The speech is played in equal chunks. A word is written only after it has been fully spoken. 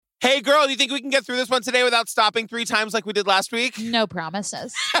Hey, girl, do you think we can get through this one today without stopping 3 times like we did last week? No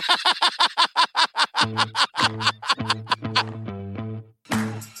promises.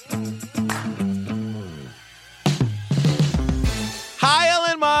 Hi,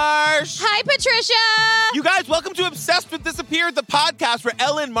 Ellen Marsh. Hi, Patricia. You guys, welcome to Obsessed with Disappeared, the podcast where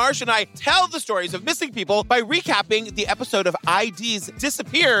Ellen Marsh and I tell the stories of missing people by recapping the episode of ID's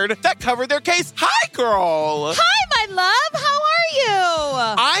Disappeared that covered their case. Hi, girl. Hi, my love. How are you?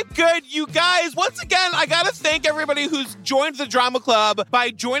 I'm good, you guys. Once again, I gotta thank everybody who's joined the Drama Club by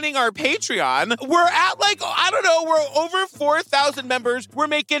joining our Patreon. We're at we're over 4,000 members. We're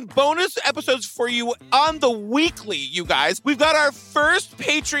making bonus episodes for you on the weekly, you guys. We've got our first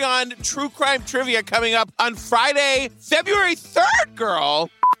Patreon true crime trivia coming up on Friday, February 3rd, girl.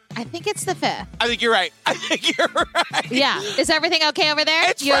 I think it's the 5th. I think you're right. Yeah. Is everything okay over there?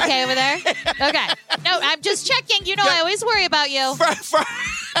 It's you right. okay over there? Okay. No, I'm just checking. You know, I always worry about you.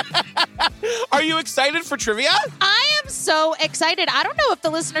 Are you excited for trivia? I am so excited. I don't know if the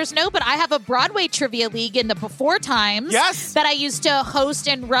listeners know, but I have a Broadway trivia league in the before times. Yes. That I used to host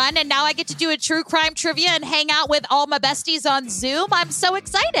and run, and now I get to do a true crime trivia and hang out with all my besties on Zoom. I'm so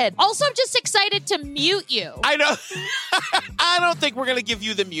excited. Also, I'm just excited to mute you. I know. I don't think we're going to give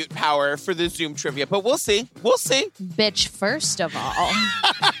you the mute power for the Zoom trivia, but we'll see. We'll see. Bitch, first of all.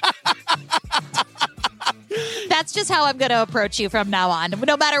 That's just how I'm going to approach you from now on.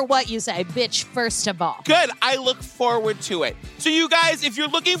 No matter what you say, bitch, first of all. Good. I look forward to it. So you guys, if you're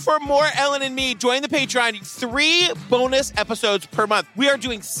looking for more Ellen and me, join the Patreon. 3 bonus episodes per month. We are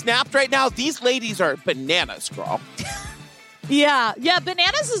doing Snapped right now. These ladies are bananas, girl. Yeah,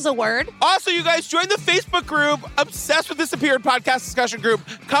 bananas is a word. Also, you guys, join the Facebook group, Obsessed with Disappeared podcast discussion group.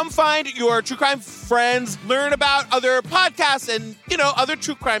 Come find your true crime friends, learn about other podcasts and, other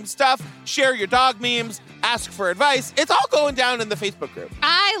true crime stuff, share your dog memes, ask for advice. It's all going down in the Facebook group.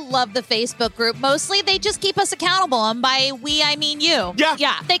 I love the Facebook group. Mostly, they just keep us accountable, and by we, I mean you.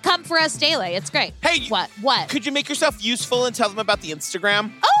 Yeah. They come for us daily. It's great. Hey. What? Could you make yourself useful and tell them about the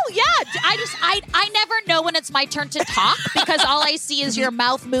Instagram? Oh, yeah. I never know when it's my turn to talk because all I see is your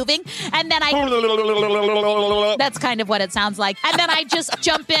mouth moving, and then that's kind of what it sounds like. And then I just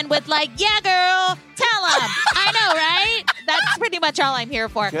jump in with yeah, girl, tell them. I know, right? That's pretty much all I'm here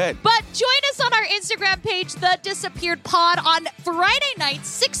for. Good. But join us on our Instagram page, The Disappeared Pod, on Friday night,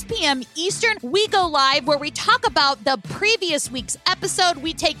 6 p.m. Eastern. We go live where we talk about the previous week's episode.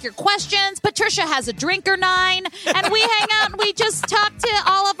 We take your questions. Patricia has a drink or 9, and we hang out and we just talk to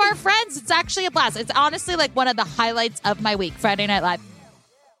all of our friends. It's actually a blast. It's honestly one of the highlights of my week, Friday Night Live.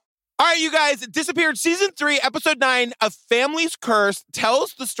 All right, you guys, Disappeared Season 3, Episode 9, A Family's Curse,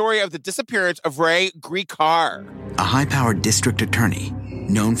 tells the story of the disappearance of Ray Gricar. A high-powered district attorney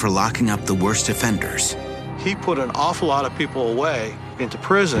known for locking up the worst offenders. He put an awful lot of people away into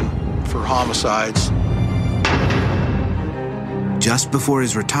prison for homicides. Just before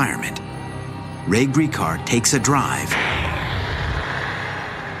his retirement, Ray Gricar takes a drive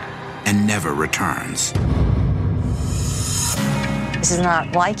and never returns. This is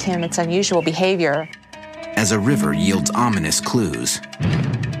not like him. It's unusual behavior. As a river yields ominous clues,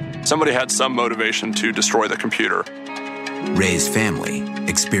 somebody had some motivation to destroy the computer. Ray's family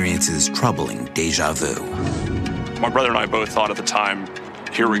experiences troubling déjà vu. My brother and I both thought at the time,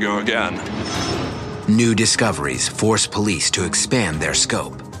 here we go again. New discoveries force police to expand their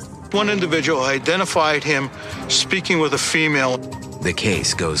scope. One individual identified him speaking with a female. The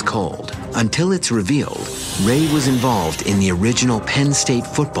case goes cold until it's revealed Ray was involved in the original Penn State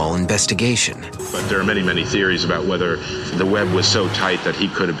football investigation. But there are many, many theories about whether the web was so tight that he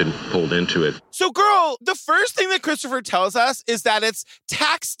could have been pulled into it. So, girl, the first thing that Christopher tells us is that it's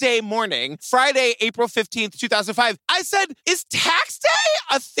tax day morning, Friday, April 15th, 2005. I said, is tax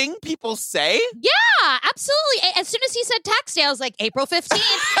day a thing people say? Yeah, absolutely. As soon as he said tax day, I was like, April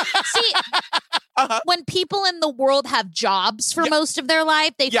 15th. See, when people in the world have jobs for most of their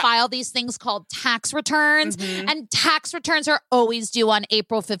life, they file these things called tax returns. And tax returns are always due on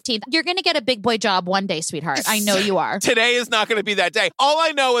April 15th. You're going to get a big boy job one day, sweetheart. I know you are. Today is not going to be that day. All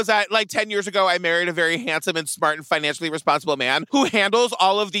I know is that 10 years ago, I married a very handsome and smart and financially responsible man who handles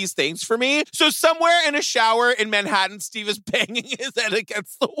all of these things for me. So somewhere in a shower in Manhattan, Steve is banging his head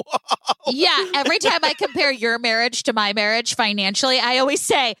against the wall. Yeah. Every time I compare your marriage to my marriage financially, I always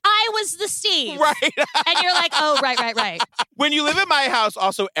say, I was the Steve. Right. And you're like, oh, right. When you live in my house,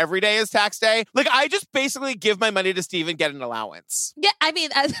 also every day is tax day. I just basically give my money to Steve and get an allowance. Yeah. I mean,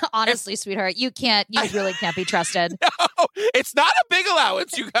 honestly, sweetheart, you really can't be trusted. No, it's not a big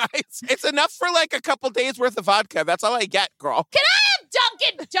allowance, you guys. It's enough for a couple days worth of vodka. That's all I get, girl. Can I have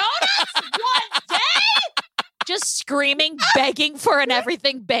Dunkin' Donuts one day? just screaming, begging for an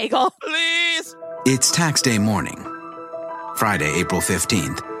everything bagel. Please. It's tax day morning, Friday, April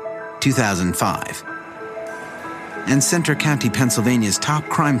 15th, 2005. And Center County, Pennsylvania's top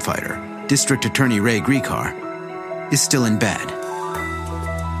crime fighter, District Attorney Ray Gricar, is still in bed.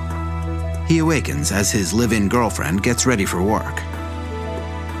 He awakens as his live-in girlfriend gets ready for work.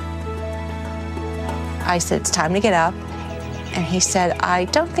 I said, it's time to get up. And he said, I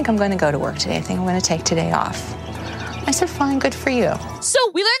don't think I'm going to go to work today. I think I'm going to take today off. I said, fine, good for you. So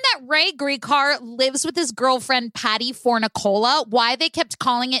we learned that Ray Gricar lives with his girlfriend, Patty Fornicola. Why they kept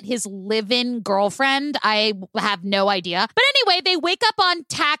calling it his live-in girlfriend, I have no idea. But anyway, they wake up on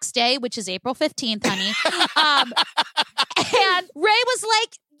tax day, which is April 15th, honey. And Ray was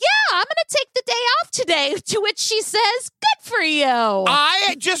like, yeah, I'm going to take the day off today, to which she says, good for you.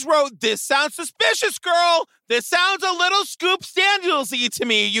 I just wrote, this sounds suspicious, girl. This sounds a little Scoop Daniels-y to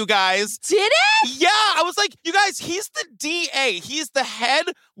me, you guys. Did it? Yeah, I was like, you guys, he's the DA. He's the head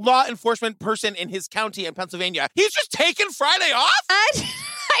law enforcement person in his county in Pennsylvania. He's just taking Friday off?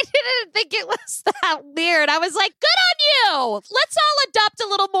 I didn't think it was that weird. I was like, good on you. Let's all adopt a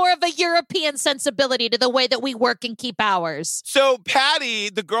little more of a European sensibility to the way that we work and keep hours. So Patty,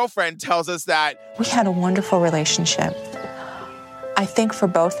 the girlfriend, tells us that We had a wonderful relationship. I think for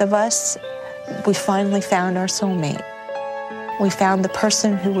both of us, we finally found our soulmate. We found the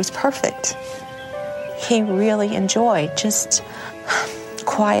person who was perfect. He really enjoyed just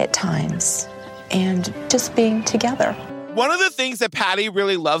quiet times and just being together. one of the things that Patty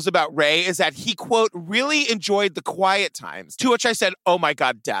really loves about Ray is that he, quote, really enjoyed the quiet times, to which I said, oh my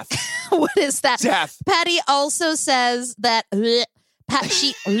God, death. What is that? Death. Patty also says that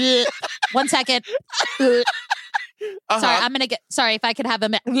one second. Sorry, if I could have a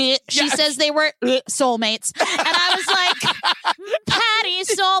minute. She says they were soulmates. And I was like, Patty,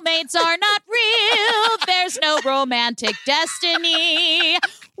 soulmates are not real. There's no romantic destiny.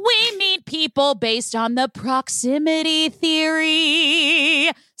 We meet people based on the proximity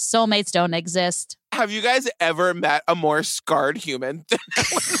theory. Soulmates don't exist. Have you guys ever met a more scarred human than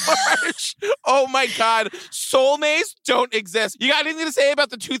Glenn Marsh? Oh my God. Soulmates don't exist. You got anything to say about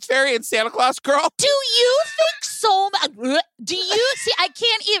the Tooth Fairy and Santa Claus, girl? Do you think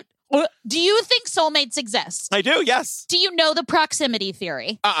do you think soulmates exist? I do, yes. Do you know the proximity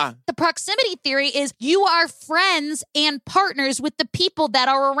theory? The proximity theory is you are friends and partners with the people that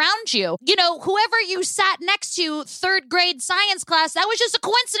are around you. You know, whoever you sat next to third grade science class, that was just a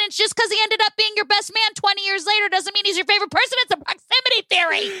coincidence. Just because he ended up being your best man 20 years later doesn't mean he's your favorite person. It's a proximity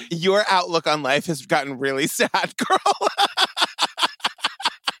theory. Your outlook on life has gotten really sad, girl.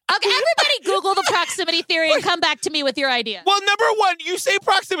 Okay, everybody Google the proximity theory and come back to me with your idea. Well, number one, you say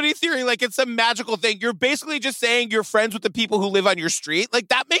proximity theory like it's some magical thing. You're basically just saying you're friends with the people who live on your street. Like,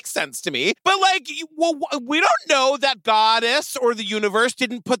 that makes sense to me. But, like, we don't know that goddess or the universe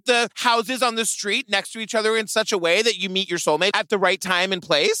didn't put the houses on the street next to each other in such a way that you meet your soulmate at the right time and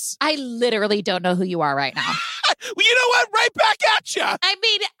place. I literally don't know who you are right now. Well, you know what? Right back at you. I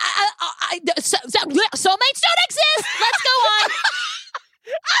mean, soulmates don't exist. Let's go on.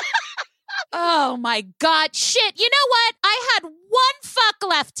 Oh my God. Shit. You know what? I had one fuck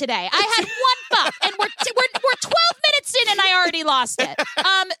left today. I had one fuck. And we're 12 minutes in and I already lost it.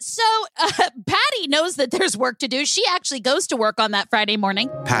 So Patty knows that there's work to do. She actually goes to work on that Friday morning.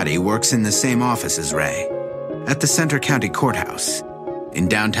 Patty works in the same office as Ray, at the Center County Courthouse in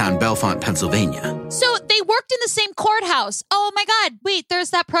downtown Bellefonte, Pennsylvania. So they worked in the same courthouse. Oh my God. Wait, there's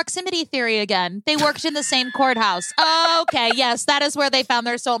that proximity theory again. They worked in the same courthouse. Oh, okay. Yes, that is where they found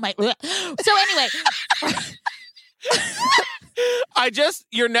their soulmate. So anyway.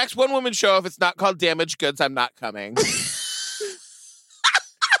 Your next one-woman show, if it's not called Damaged Goods, I'm not coming.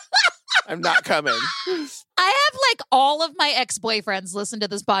 I'm not coming. I have like all of my ex-boyfriends listen to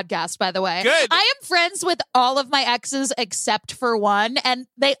this podcast, by the way. Good. I am friends with all of my exes except for one, and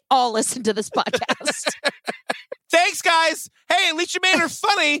they all listen to this podcast. Thanks, guys. Hey, at least you made her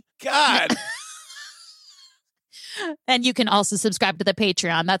funny. God. And you can also subscribe to the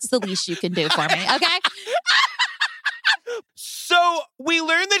Patreon. That's the least you can do for me, okay? So we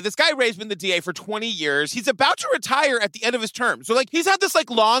learned that this guy Ray's been the DA for 20 years. He's about to retire at the end of his term. So, like, he's had this, like,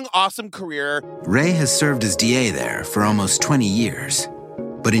 long, awesome career. Ray has served as DA there for almost 20 years.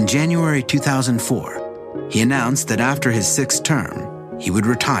 But in January 2004, he announced that after his sixth term, he would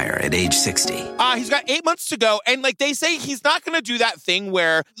retire at age 60. He's got 8 months to go. And, like, they say he's not going to do that thing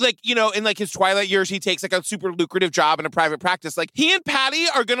where, like, you know, in, like, his twilight years, he takes, like, a super lucrative job in a private practice. Like, he and Patty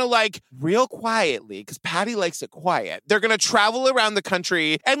are going to, like, real quietly, because Patty likes it quiet. They're going to travel around the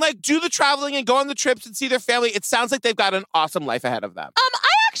country and, like, do the traveling and go on the trips and see their family. It sounds like they've got an awesome life ahead of them. I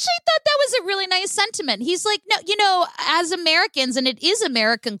actually thought that was a really nice sentiment. He's like, no, you know, as Americans, and it is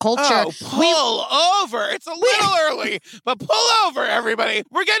American culture. Oh, pull over. It's a little early, but pull over, everybody.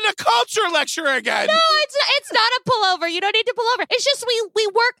 We're getting a culture lecture again. No, it's not a pullover. You don't need to pull over. It's just we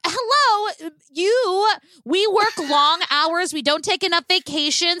work. We work long hours. We don't take enough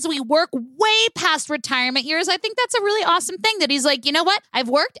vacations. We work way past retirement years. I think that's a really awesome thing that he's like, you know what? I've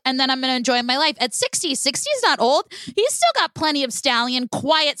worked and then I'm going to enjoy my life. At 60 is not old. He's still got plenty of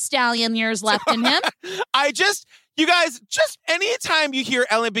quiet stallion years left in him. You guys, just anytime you hear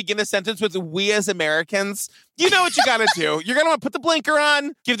Ellen begin a sentence with "we as Americans," you know what you got to do. You're going to want to put the blinker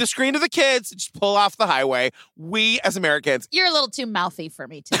on, give the screen to the kids, and just pull off the highway. We as Americans. You're a little too mouthy for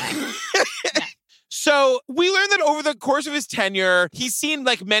me today. Yeah. So we learned that over the course of his tenure, he's seen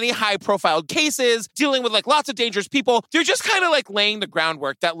like many high-profile cases, dealing with like lots of dangerous people. They're just kind of like laying the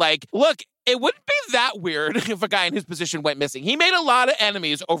groundwork that like, look, it wouldn't be that weird if a guy in his position went missing. He made a lot of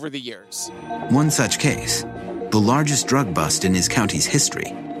enemies over the years. One such case, the largest drug bust in his county's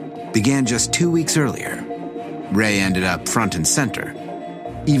history, began just 2 weeks earlier. Ray ended up front and center,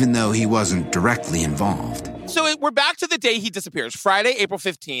 even though he wasn't directly involved. So we're back to the day he disappears, Friday, April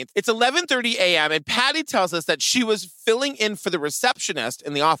 15th. It's 11:30 a.m., and Patty tells us that she was filling in for the receptionist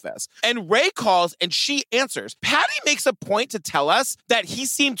in the office. And Ray calls, and she answers. Patty makes a point to tell us that he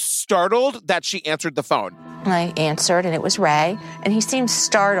seemed startled that she answered the phone. I answered, and it was Ray, and he seemed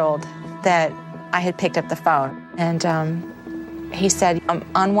startled that I had picked up the phone. And he said, I'm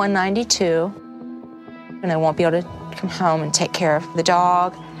on 192, and I won't be able to come home and take care of the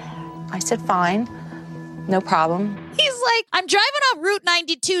dog. I said, fine. No problem. He's like, I'm driving on Route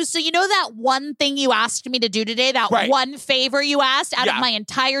 92, so you know that one thing you asked me to do today, that one favor you asked out of my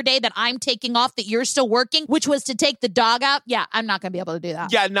entire day that I'm taking off that you're still working, which was to take the dog out? Yeah, I'm not going to be able to do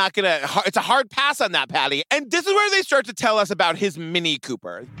that. Yeah, it's a hard pass on that, Patty. And this is where they start to tell us about his Mini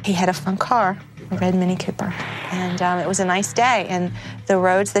Cooper. He had a fun car, a red Mini Cooper. And it was a nice day. And the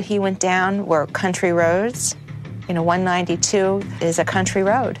roads that he went down were country roads. You know, 192 is a country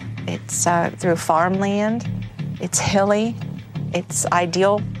road. It's through farmland. It's hilly. It's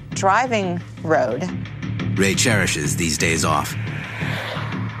ideal driving road. Ray cherishes these days off.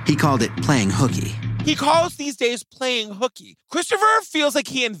 He called it playing hooky. He calls these days playing hooky. Christopher feels like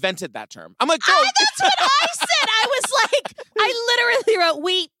he invented that term. I'm like, oh, that's what I said. I was like, I literally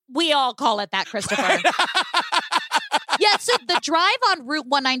wrote, we all call it that, Christopher. Yeah, so the drive on Route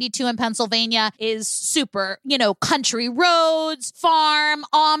 192 in Pennsylvania is super, country roads, farm,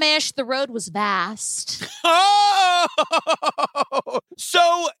 Amish. The road was vast. Oh!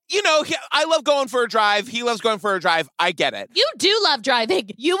 So, I love going for a drive. He loves going for a drive. I get it. You do love driving.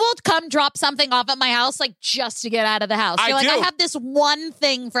 You will come drop something off at my house, like, just to get out of the house. You're I have this one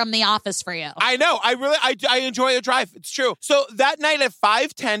thing from the office for you. I know. I enjoy a drive. It's true. So that night at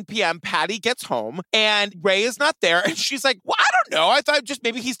 5:10 p.m., Patty gets home, and Ray is not there, and she's like, well, I don't know. I thought just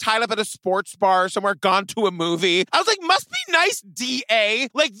maybe he's tied up at a sports bar somewhere, gone to a movie. I was like, must be nice, DA.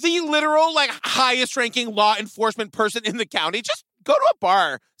 Like the literal, highest ranking law enforcement person in the county. Just go to a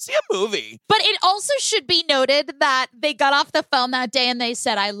bar, see a movie. But it also should be noted that they got off the phone that day and they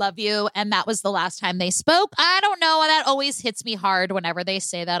said, I love you. And that was the last time they spoke. I don't know. That always hits me hard whenever they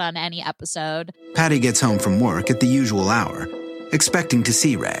say that on any episode. Patty gets home from work at the usual hour, expecting to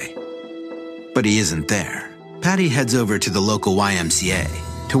see Ray. But he isn't there. Patty heads over to the local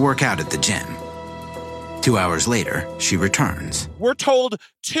YMCA to work out at the gym. 2 hours later, she returns. We're told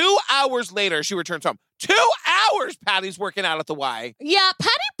 2 hours later she returns home. 2 hours Patty's working out at the Y. Yeah,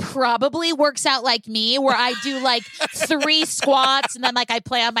 Patty probably works out like me, where I do 3 squats and then I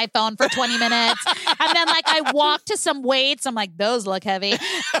play on my phone for 20 minutes. And then I walk to some weights. I'm like, those look heavy.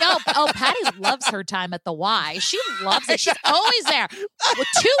 Patty loves her time at the Y. She loves it. She's always there. 2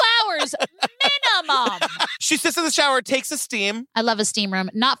 hours minimum. She sits in the shower, takes a steam. I love a steam room.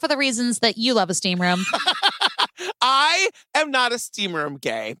 Not for the reasons that you love a steam room. I am not a steam room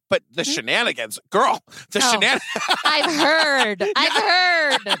gay, but the shenanigans, girl, shenanigans. I've heard.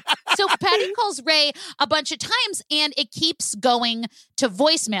 So Patty calls Ray a bunch of times and it keeps going to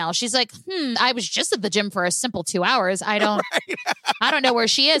voicemail. She's like, I was just at the gym for a simple 2 hours. I don't know where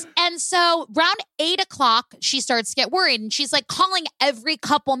she is. And so around 8:00, she starts to get worried and she's calling every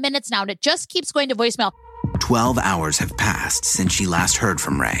couple minutes now and it just keeps going to voicemail. 12 hours have passed since she last heard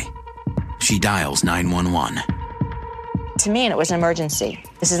from Ray. She dials 911. To me, it was an emergency.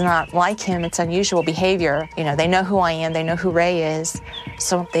 This is not like him. It's unusual behavior. They know who I am. They know who Ray is.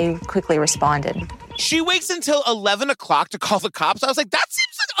 So they quickly responded. She waits until 11 o'clock to call the cops. I was like, that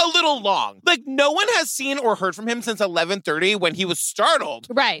seems a little long. Like, no one has seen or heard from him since 11:30 when he was startled.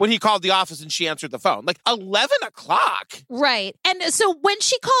 Right. When he called the office and she answered the phone. Like, 11 o'clock. Right. And so when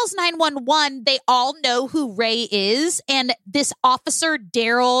she calls 911, they all know who Ray is. And this officer,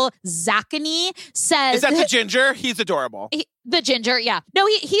 Daryl Zaccani, says... Is that the ginger? He's adorable. The ginger, yeah. No,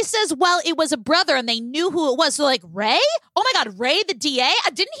 he says, well, it was a brother and they knew who it was. So like, Ray? Oh my God, Ray, the DA?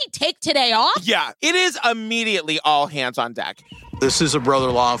 Didn't he take today off? Yeah, it is immediately all hands on deck. This is a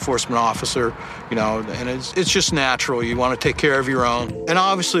brother law enforcement officer, and it's just natural. You want to take care of your own. And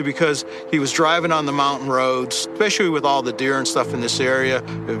obviously because he was driving on the mountain roads, especially with all the deer and stuff in this area,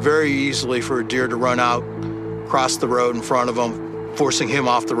 very easily for a deer to run out, cross the road in front of him, forcing him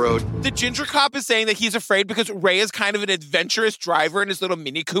off the road. The ginger cop is saying that he's afraid because Ray is kind of an adventurous driver in his little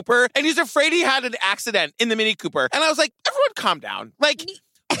Mini Cooper, and he's afraid he had an accident in the Mini Cooper. And I was like, everyone calm down. Like...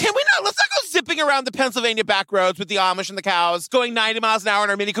 Can we not? Let's not go zipping around the Pennsylvania back roads with the Amish and the cows going 90 miles an hour in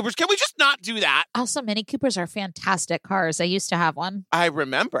our Mini Coopers. Can we just not do that? Also, Mini Coopers are fantastic cars. I used to have one. I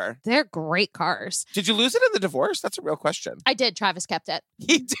remember. They're great cars. Did you lose it in the divorce? That's a real question. I did. Travis kept it.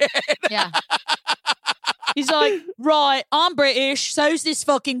 He did? Yeah. He's like, right, I'm British. So's this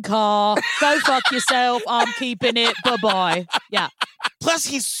fucking car. Go fuck yourself. I'm keeping it. Bye-bye. Yeah. Plus,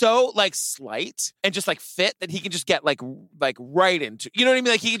 he's so, like, slight and just, like, fit that he can just get, like right into, you know what I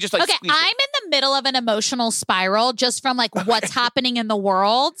mean? Like, he can just, like, okay, squeeze I'm in the middle of an emotional spiral just from, like, what's happening in the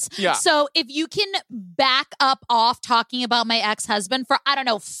world. Yeah. So if you can back up off talking about my ex-husband for, I don't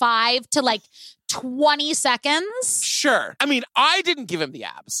know, 5 to, like, 20 seconds. Sure. I mean, I didn't give him the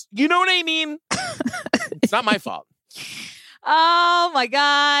abs. You know what I mean? It's not my fault. Oh, my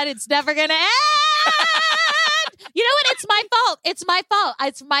God. It's never going to end. You know what? It's my fault. It's my fault.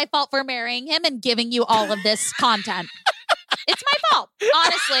 It's my fault for marrying him and giving you all of this content. It's my fault.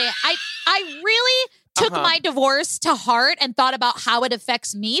 Honestly, I really took my divorce to heart and thought about how it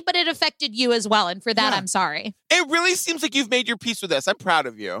affects me, but it affected you as well. And for that, I'm sorry. It really seems like you've made your peace with this. I'm proud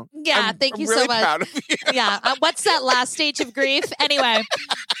of you. Yeah, thank you really so much. Proud of you. Yeah. What's that last stage of grief? Anyway,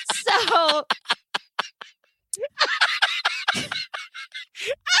 so...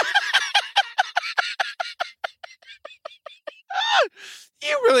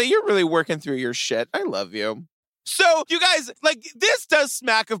 You're really working through your shit. I love you. So, you guys, like, this does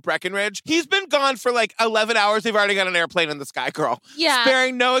smack of Breckenridge. He's been gone for, like, 11 hours. They've already got an airplane in the sky, girl. Yeah.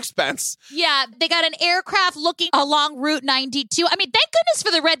 Sparing no expense. Yeah, they got an aircraft looking along Route 92. I mean, thank goodness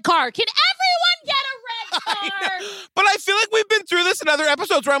for the red car. Can everyone get a red car? But I feel like we've been through this in other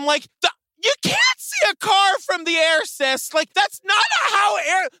episodes where I'm like, you can't see a car from the air, sis. Like, that's not how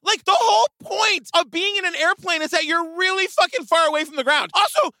like, the whole point of being in an airplane is that you're really fucking far away from the ground.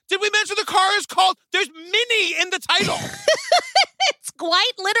 Also, did we mention the car is called, there's Mini in the title. It's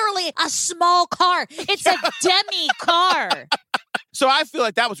quite literally a small car. It's a demi car. So I feel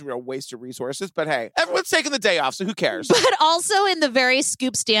like that was a real waste of resources. But hey, everyone's taking the day off, so who cares? But also in the very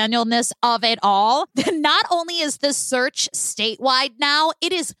Scoops Daniel-ness of it all, not only is this search statewide now,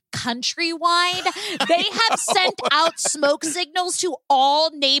 it is countrywide. They have sent out smoke signals to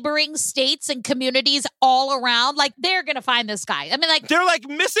all neighboring states and communities all around. Like, they're going to find this guy. I mean, like... They're like,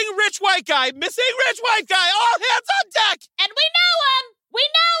 missing rich white guy, all hands on deck. And we know him. We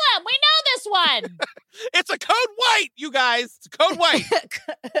know him. We know this one. It's a code white, you guys. It's a code white.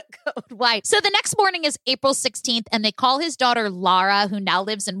 Code white. So the next morning is April 16th, and they call his daughter Lara, who now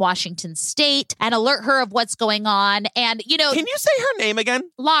lives in Washington State, and alert her of what's going on. And, you know... Can you say her name again?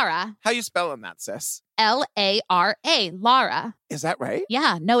 Lara. How you spelling that, sis? Lara. Lara. Is that right?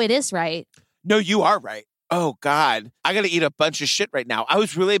 Yeah. No, it is right. No, you are right. Oh, God. I got to eat a bunch of shit right now. I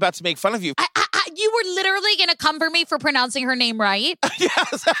was really about to make fun of you. You were literally going to come for me for pronouncing her name right?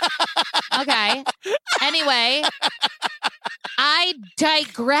 Yes. Okay. Anyway, I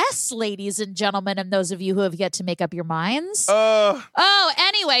digress, ladies and gentlemen, and those of you who have yet to make up your minds.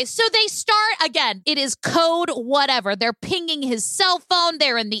 Anyway, so they start, again, it is code whatever. They're pinging his cell phone.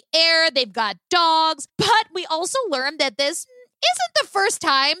 They're in the air. They've got dogs. But we also learned that this isn't the first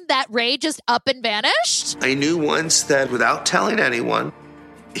time that Ray just up and vanished. I knew once that without telling anyone,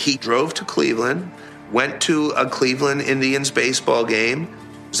 he drove to Cleveland, went to a Cleveland Indians baseball game,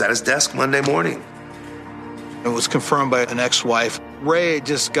 was at his desk Monday morning. It was confirmed by an ex-wife. Ray had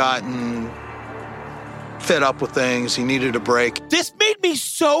just gotten fed up with things. He needed a break. This made me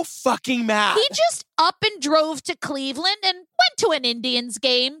so fucking mad. He just up and drove to Cleveland and went to an Indians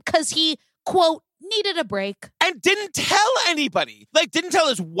game because he, quote, needed a break. And didn't tell anybody. Like, didn't tell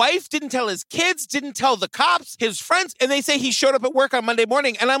his wife, didn't tell his kids, didn't tell the cops, his friends. And they say he showed up at work on Monday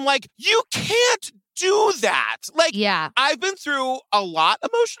morning. And I'm like, you can't do that. Like, Yeah. I've been through a lot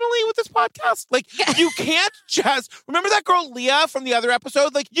emotionally with this podcast. Like, you can't just, remember that girl Leah from the other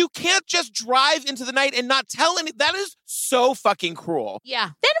episode? Like, you can't just drive into the night and not tell any, that is so fucking cruel. Yeah.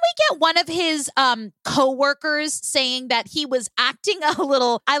 Then we get one of his co-workers saying that he was acting a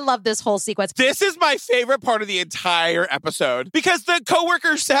little, I love this whole sequence. This is my favorite part of the entire episode because the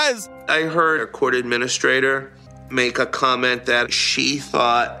co-worker says, I heard a court administrator make a comment that she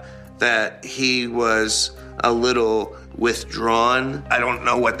thought that he was a little withdrawn. I don't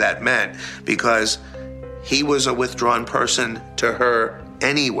know what that meant because he was a withdrawn person to her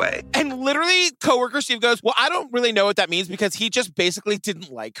anyway. And literally coworker Steve goes, well, I don't really know what that means because he just basically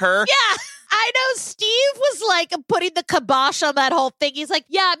didn't like her. Yeah. I know Steve was like putting the kibosh on that whole thing. He's like,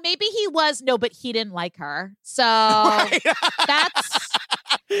 yeah, maybe he was. No, but he didn't like her. So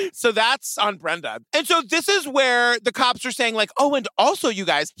So that's on Brenda. And so this is where the cops are saying like, oh, and also you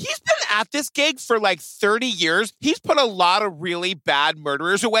guys, he's been at this gig for like 30 years. He's put a lot of really bad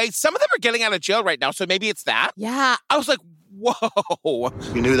murderers away. Some of them are getting out of jail right now. So maybe it's that. Yeah. I was like, whoa.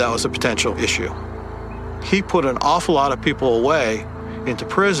 You knew that was a potential issue. He put an awful lot of people away into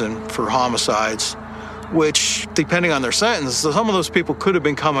prison for homicides, which, depending on their sentence, some of those people could have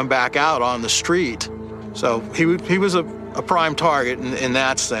been coming back out on the street. So he was a prime target in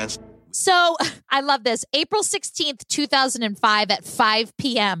that sense. So I love this. April 16th, 2005 at 5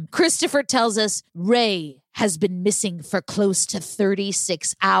 p.m., Christopher tells us Ray has been missing for close to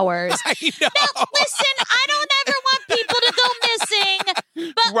 36 hours. I know. Now, listen, I don't ever want people to go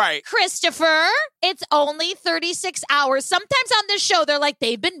missing. But right. Christopher, it's only 36 hours. Sometimes on this show, they're like,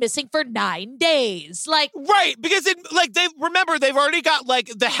 they've been missing for 9 days. Like, right. Because they've already got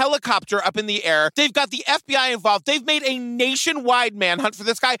like the helicopter up in the air. They've got the FBI involved. They've made a nationwide manhunt for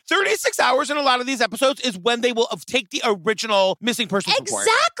this guy. 36 hours in a lot of these episodes is when they will take the original missing person report.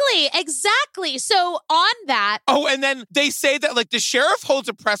 Exactly. So on that. Oh, and then they say that like the sheriff holds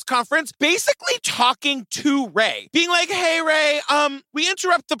a press conference basically talking to Ray, being like, hey, Ray, we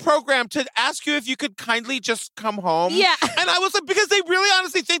interrupt the program to ask you if you could kindly just come home. Yeah. And I was like, because they really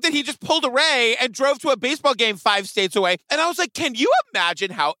honestly think that he just pulled a Ray and drove to a baseball game 5 states away. And I was like, can you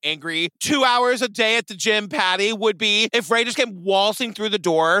imagine how angry 2 hours a day at the gym Patty would be if Ray just came waltzing through the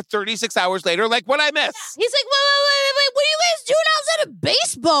door 36 hours later? Like, what'd I miss? He's like, wait, what are you guys doing outside a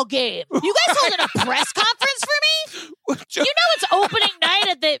baseball game? You guys holding a press conference for me? You know it's opening night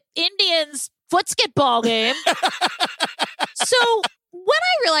at the Indians footsketball game. So when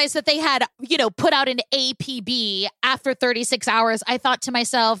I realized that they had, put out an APB after 36 hours, I thought to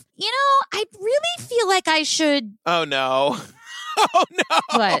myself, I really feel like I should. Oh, no. Oh, no.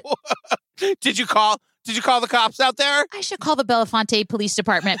 What? Did you call the cops out there? I should call the Belafonte Police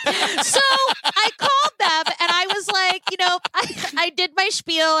Department. So I called them and I was like, I did my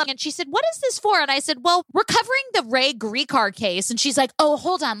spiel. And she said, what is this for? And I said, well, we're covering the Ray Gricar case. And she's like, oh,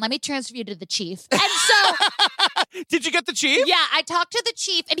 hold on. Let me transfer you to the chief. And so. Did you get the chief? Yeah, I talked to the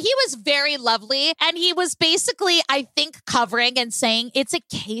chief and he was very lovely. And he was basically, I think, covering and saying it's a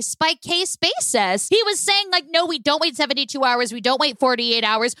case-by-case basis. He was saying like, no, we don't wait 72 hours. We don't wait 48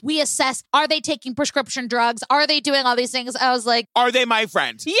 hours. We assess, are they taking prescription drugs? Are they doing all these things? I was like, are they my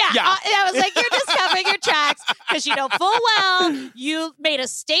friend? Yeah. I was like, you're just covering your tracks because you know full well you made a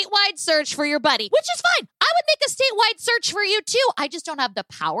statewide search for your buddy, which is fine. I would make a statewide search for you too. I just don't have the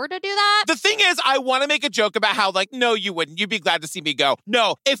power to do that. The thing is, I want to make a joke about how like, no, you wouldn't. You'd be glad to see me go.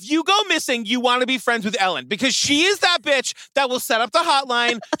 No, if you go missing, you want to be friends with Ellen because she is that bitch that will set up the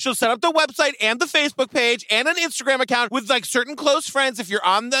hotline. She'll set up the website and the Facebook page and an Instagram account with like certain close friends if you're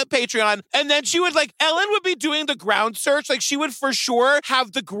on the Patreon. And then she would like, Ellen would be doing the ground search. Like she would for sure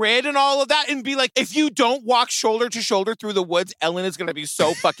have the grid and all of that and be like, if you don't walk shoulder to shoulder through the woods, Ellen is going to be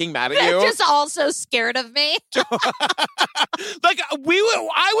so fucking mad at you. Just also scared of me. Like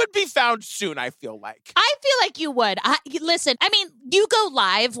I would be found soon, I feel like. I feel like you would. Listen, I mean, you go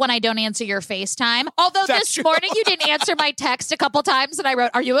live when I don't answer your FaceTime. Although That's this true. morning you didn't answer my text a couple times and I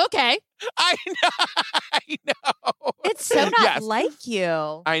wrote, are you okay? I know. It's so not like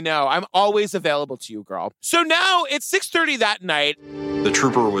you. I know. I'm always available to you, girl. So now it's 6:30 that night. The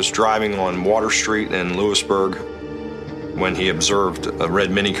trooper was driving on Water Street in Lewisburg when he observed a red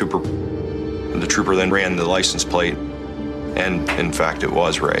Mini Cooper. The trooper then ran the license plate, and in fact, it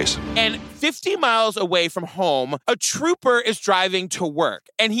was Ray's. And 50 miles away from home, a trooper is driving to work,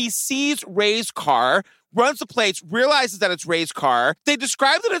 and he sees Ray's car, runs the plates, realizes that it's Ray's car. They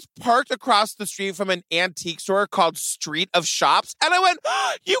describe that it's parked across the street from an antique store called Street of Shops. And I went,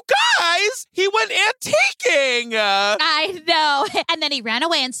 oh, you guys, he went antiquing. I know. And then he ran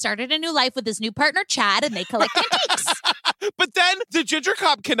away and started a new life with his new partner, Chad, and they collect antiques. But then the ginger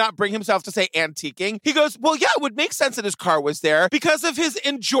cop cannot bring himself to say antiquing. He goes, well, yeah, it would make sense that his car was there because of his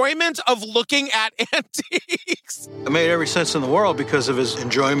enjoyment of looking at antiques. It made every sense in the world because of his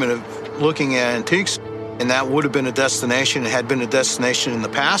enjoyment of looking at antiques. And that would have been a destination, it had been a destination in the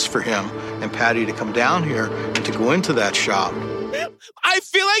past for him and Patty to come down here and to go into that shop. I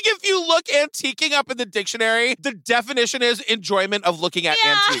feel like if you look antiquing up in the dictionary, the definition is enjoyment of looking at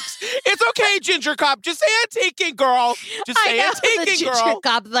antiques. It's okay, ginger cop. Just say antiquing, girl. Just say antiquing, the ginger girl.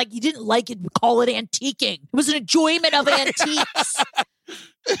 cop, like, you didn't like it, call it antiquing. It was an enjoyment of antiques.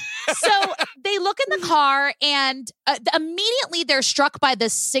 So they look in the car and immediately they're struck by the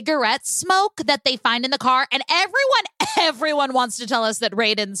cigarette smoke that they find in the car. And everyone wants to tell us that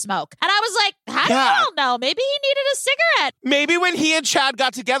Ray didn't smoke. And I was like, how do you all know? Maybe he needed a cigarette. Maybe when he and Chad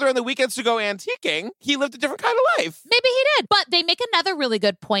got together on the weekends to go antiquing, he lived a different kind of life. Maybe he did. But they make another really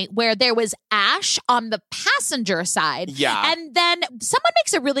good point where there was ash on the passenger side. Yeah. And then someone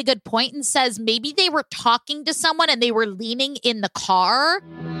makes a really good point and says maybe they were talking to someone and they were leaning in the car.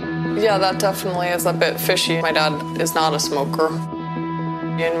 Yeah, that definitely is a bit fishy. My dad is not a smoker.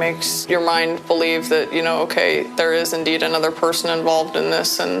 It makes your mind believe that, okay, there is indeed another person involved in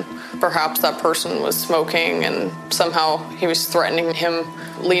this, and perhaps that person was smoking and somehow he was threatening him,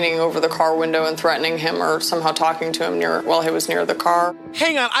 leaning over the car window and threatening him, or somehow talking to him while he was near the car.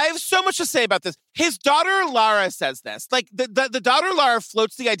 Hang on, I have so much to say about this. His daughter Lara says this. Like, the daughter Lara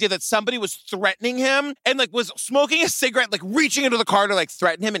floats the idea that somebody was threatening him and, like, was smoking a cigarette, like, reaching into the car to, like,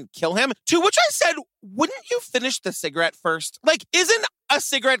 threaten him and kill him. To which I said, wouldn't you finish the cigarette first? Like, isn't a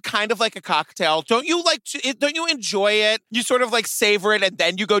cigarette kind of like a cocktail? Don't you enjoy it? You sort of like savor it and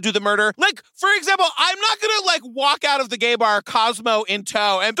then you go do the murder. Like, for example, I'm not gonna like walk out of the gay bar Cosmo in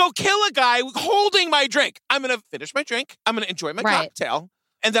tow and go kill a guy holding my drink. I'm gonna finish my drink. I'm gonna enjoy my cocktail.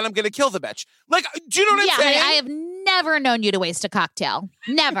 And then I'm gonna kill the bitch. Like, do you know what I'm saying? I have never known you to waste a cocktail.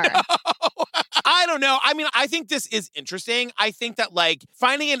 Never. No. I don't know. I mean, I think this is interesting. I think that like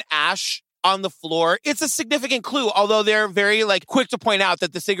finding an ash on the floor, it's a significant clue, although they're very like quick to point out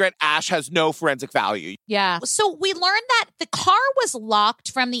that the cigarette ash has no forensic value. Yeah. So we learned that the car was locked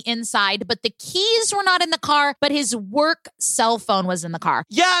from the inside, but the keys were not in the car, but his work cell phone was in the car.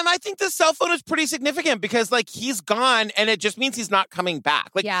 Yeah, and I think the cell phone is pretty significant because like he's gone and it just means he's not coming back.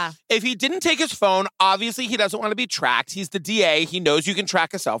 Like, if he didn't take his phone, obviously he doesn't want to be tracked. He's the DA. He knows you can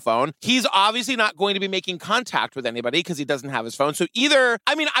track a cell phone. He's obviously not going to be making contact with anybody because he doesn't have his phone. So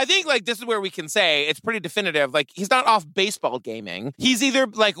I think like this is where we can say it's pretty definitive. Like, he's not off baseball gaming. He's either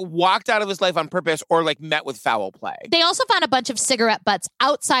like walked out of his life on purpose or like met with foul play. They also found a bunch of cigarette butts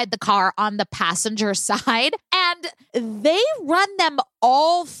outside the car on the passenger side, and they run them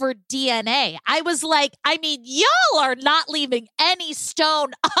all for DNA. I was like, I mean, y'all are not leaving any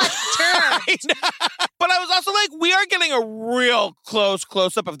stone unturned. But I was also like, we are getting a real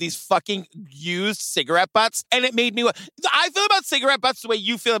close-up of these fucking used cigarette butts. And it made me... I feel about cigarette butts the way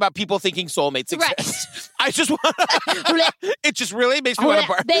you feel about people thinking soulmates exist. I just want to... It just really makes me want to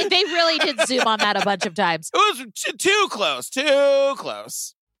bark. They really did zoom on that a bunch of times. It was too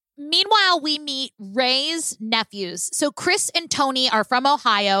close. Meanwhile, we meet Ray's nephews. So Chris and Tony are from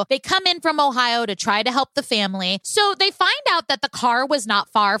Ohio. They come in from Ohio to try to help the family. So they find out that the car was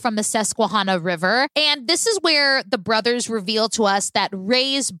not far from the Susquehanna River. And this is where the brothers reveal to us that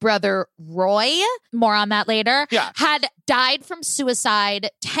Ray's brother, Roy, more on that later, had died from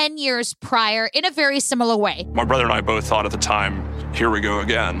suicide 10 years prior in a very similar way. My brother and I both thought at the time, here we go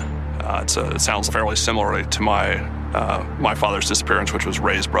again. It sounds fairly similar to my father's disappearance, which was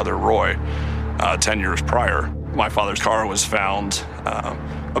Ray's brother, Roy, 10 years prior. My father's car was found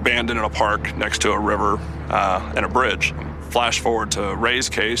abandoned in a park next to a river and a bridge. Flash forward to Ray's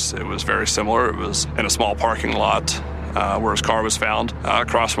case, it was very similar. It was in a small parking lot where his car was found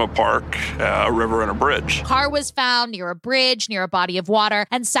across from a park, a river, and a bridge. Car was found near a bridge, near a body of water,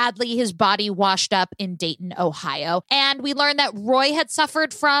 and sadly, his body washed up in Dayton, Ohio. And we learned that Roy had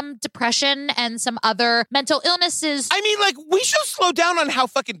suffered from depression and some other mental illnesses. I mean, like, we should slow down on how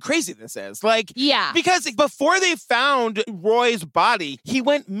fucking crazy this is. Like, because before they found Roy's body, he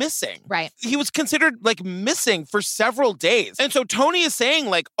went missing. Right. He was considered, like, missing for several days. And so Tony is saying,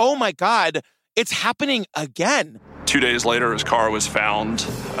 like, oh my God, it's happening again. 2 days later, his car was found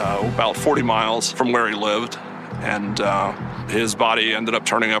about 40 miles from where he lived, and his body ended up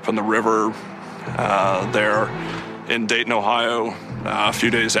turning up in the river there in Dayton, Ohio, a few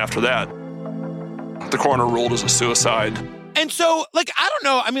days after that. The coroner ruled as a suicide. And so, like, I don't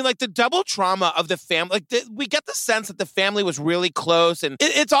know. I mean, like, the double trauma of the family, like, we get the sense that the family was really close, and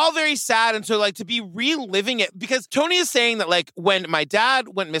it's all very sad. And so, like, to be reliving it, because Tony is saying that, like, when my dad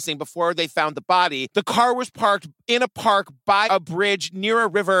went missing before they found the body, the car was parked in a park by a bridge near a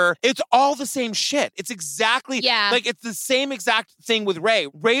river. It's all the same shit. It's exactly, like, it's the same exact thing with Ray.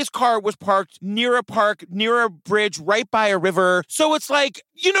 Ray's car was parked near a park, near a bridge, right by a river. So it's like,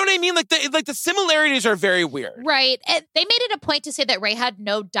 you know what I mean? Like, the similarities are very weird. Right. And they made it a point to say that Ray had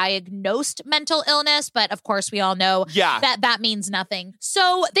no diagnosed mental illness, but of course we all know that means nothing.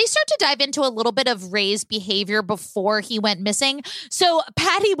 So they start to dive into a little bit of Ray's behavior before he went missing. So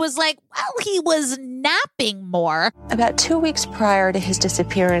Patty was like, well, he was napping more. About 2 weeks prior to his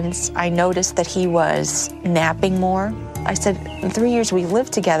disappearance, I noticed that he was napping more. I said, in 3 years we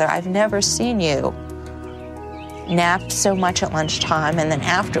lived together, I've never seen you nap so much at lunchtime and then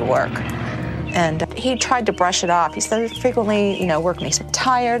after work. And he tried to brush it off. He said, frequently, work makes me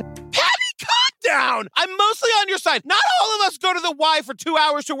tired. Patty, calm down. I'm mostly on your side. Not all of us go to the Y for 2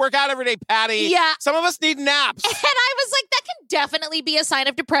 hours to work out every day, Patty. Yeah. Some of us need naps. And I was like, that can definitely be a sign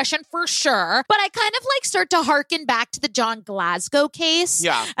of depression for sure. But I kind of like start to hearken back to the John Glasgow case.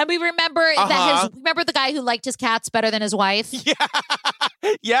 Yeah. And we remember that remember the guy who liked his cats better than his wife? Yeah.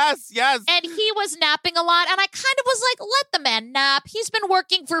 Yes. And he was napping a lot. And I kind of was like, let the man nap. He's been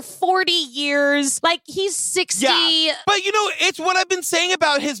working for 40 years. Like, he's 60. Yeah. But, it's what I've been saying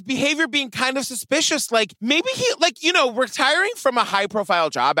about his behavior being kind of suspicious. Like, maybe he, retiring from a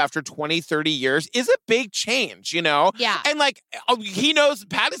high-profile job after 20, 30 years is a big change, Yeah. And, he knows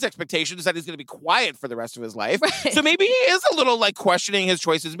Patty's expectation is that he's going to be quiet for the rest of his life. Right. So maybe he is a little, questioning his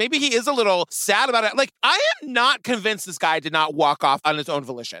choices. Maybe he is a little sad about it. Like, I am not convinced this guy did not walk off on his own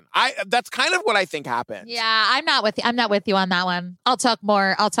volition. That's kind of what I think happened. Yeah, I'm not with you on that one. I'll talk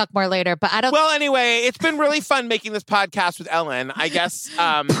more later, but I don't. Well, anyway, it's been really fun making this podcast with Ellen. I guess.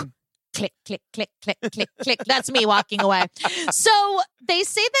 Click, click, click, click, click, click. That's me walking away. So they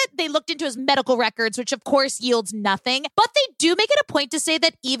say that they looked into his medical records, which of course yields nothing. But they do make it a point to say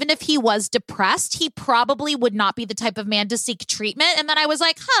that even if he was depressed, he probably would not be the type of man to seek treatment. And then I was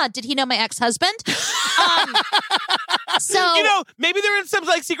like, did he know my ex-husband? So maybe they're in some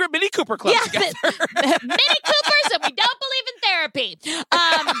secret Mini Cooper club together. Mini Coopers, and we don't believe in therapy.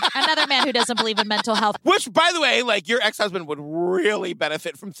 Another man who doesn't believe in mental health. Which, by the way, your ex-husband would really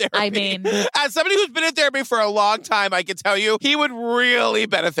benefit from therapy. I mean, as somebody who's been in therapy for a long time, I can tell you he would really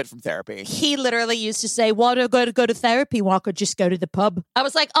benefit from therapy. He literally used to say, why do I go to therapy? Why could just go to the pub? I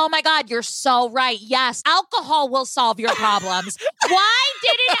was like, oh my God, you're so right. Yes, alcohol will solve your problems. Why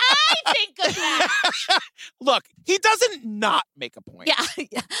didn't I think of that? Look, he doesn't not make a point.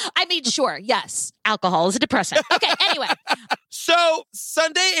 Yeah. I mean, sure. Yes. Alcohol is a depressant. Okay. Anyway. So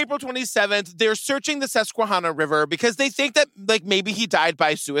Sunday, April 27th, they're searching the Susquehanna River because they think that maybe he died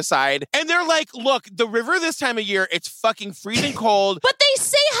by suicide. And they're like, look, the river this time of year, it's fucking freezing cold. But they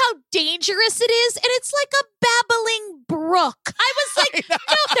say how dangerous it is. And it's like a babbling brook. I was like,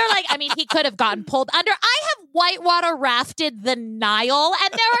 no, they're like, I mean, he could have gotten pulled under. I have whitewater rafted the Nile,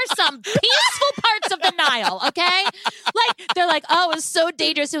 and there are some peaceful parts of the Nile, okay? They're like, oh, it was so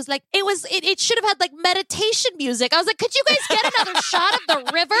dangerous. It was like, it should have had meditation music. I was like, could you guys get another shot of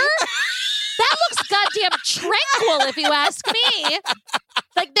the river? That looks goddamn tranquil, if you ask me.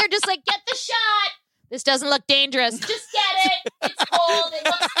 They're just like, get the shot. This doesn't look dangerous. Just get it. It's cold. It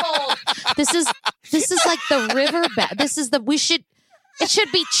looks cold. This is like the riverbed. It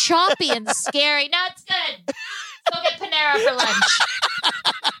should be choppy and scary. No, it's good. Go get Panera for lunch.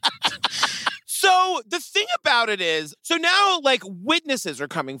 So the thing about it is, now witnesses are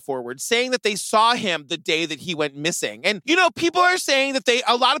coming forward saying that they saw him the day that he went missing. And, people are saying that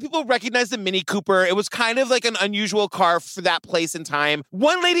a lot of people recognize the Mini Cooper. It was kind of an unusual car for that place and time.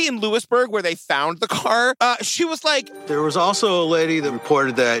 One lady in Lewisburg where they found the car, she was like... There was also a lady that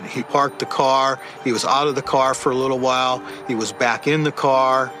reported that he parked the car. He was out of the car for a little while. He was back in the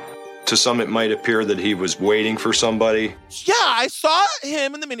car. To some, it might appear that he was waiting for somebody. Yeah, I saw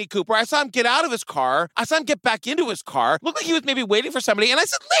him in the Mini Cooper. I saw him get out of his car. I saw him get back into his car. Looked like he was maybe waiting for somebody. And I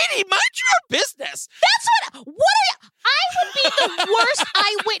said, lady, mind your business. That's what are you? I would be the worst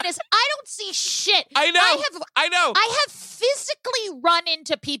eyewitness. I don't see shit. I know. I have physically run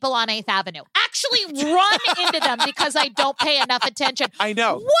into people on 8th Avenue. Actually run into them because I don't pay enough attention. I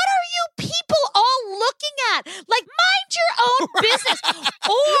know. What are you people all looking at? Mind your own business.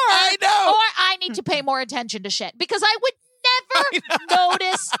 I know. Or I need to pay more attention to shit because I would never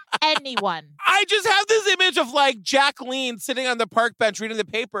notice anyone. I just have this image of Jacqueline sitting on the park bench reading the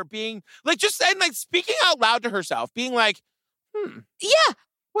paper, being just saying, speaking out loud to herself, being like, yeah,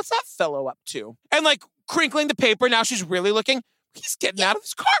 what's that fellow up to? And crinkling the paper. Now she's really looking. He's getting out of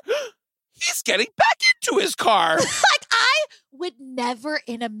his car. He's getting back into his car. Like, I would never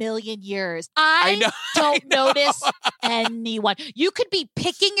in a million years. I don't notice anyone. You could be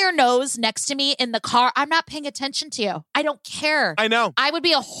picking your nose next to me in the car. I'm not paying attention to you. I don't care. I know. I would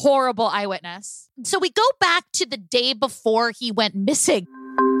be a horrible eyewitness. So we go back to the day before he went missing.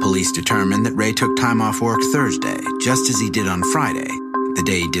 Police determined that Ray took time off work Thursday, just as he did on Friday, the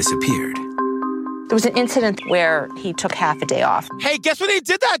day he disappeared. There was an incident where he took half a day off. Hey, guess what he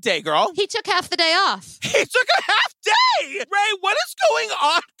did that day, girl? He took half the day off. He took a half day! Ray, what is going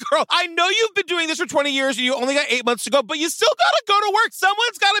on, girl? I know you've been doing this for 20 years and you only got 8 months to go, but you still gotta go to work.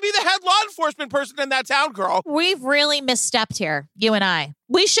 Someone's gotta be the head law enforcement person in that town, girl. We've really misstepped here, you and I.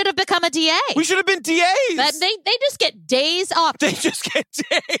 We should have become a DA. We should have been DAs. But they just get days off. They just get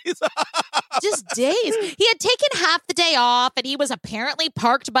days off. Just days. He had taken half the day off, and he was apparently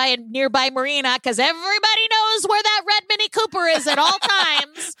parked by a nearby marina because everybody knows where that red Mini Cooper is at all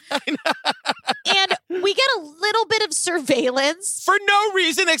times. And we get a little bit of surveillance. For no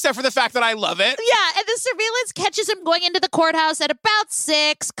reason except for the fact that I love it. Yeah, and the surveillance catches him going into the courthouse at about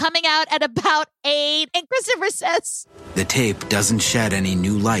 6, coming out at about 8. And Christopher says, The tape doesn't shed any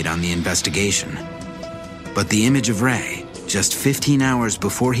new light on the investigation. But the image of Ray, just 15 hours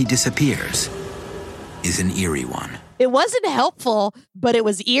before he disappears, is an eerie one. It wasn't helpful, but it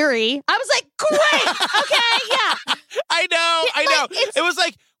was eerie. I was like, great. Okay, yeah. I know. It was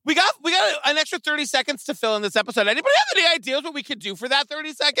like, we got an extra 30 seconds to fill in this episode. Anybody have any ideas what we could do for that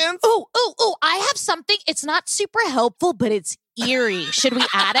 30 seconds? Ooh, I have something. It's not super helpful, but it's eerie. Should we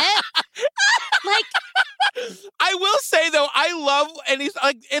add it? I will say, though, I love, and he's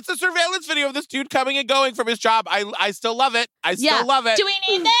like, it's a surveillance video of this dude coming and going from his job. I still love it. I still love it. Do we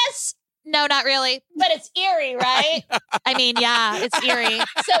need this? No, not really. But it's eerie, right? I mean, yeah, it's eerie.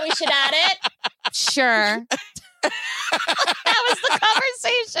 So we should add it? Sure. That was the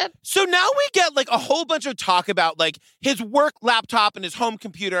conversation. So now we get like a whole bunch of talk about like his work laptop and his home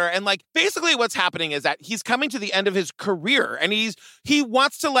computer. And like basically what's happening is that he's coming to the end of his career and he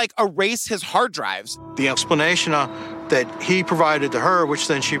wants to like erase his hard drives. The explanation that he provided to her, which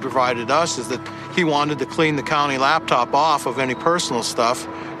then she provided us, is that he wanted to clean the county laptop off of any personal stuff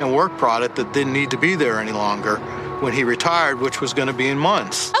and work product that didn't need to be there any longer when he retired, which was going to be in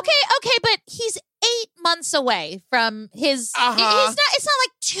months. Okay, but he's 8 months away from his. It's not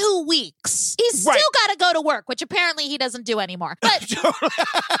like 2 weeks. He's still got to go to work, which apparently he doesn't do anymore. But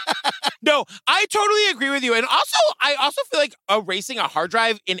no, I totally agree with you. And also, I also feel like erasing a hard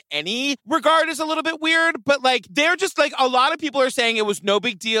drive in any regard is a little bit weird. But like, they're just like, a lot of people are saying it was no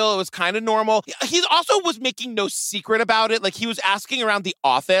big deal. It was kind of normal. He also was making no secret about it. Like, he was asking around the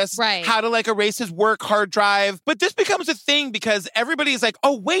office how to like erase his work hard drive. But this becomes a thing because everybody's like,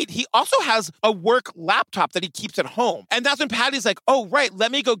 oh, wait, he also has a work laptop that he keeps at home. And that's when Patty's like, oh, right,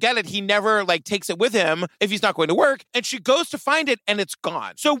 let me go get it. He never like takes it with him if he's not going to work. And she goes to find it and it's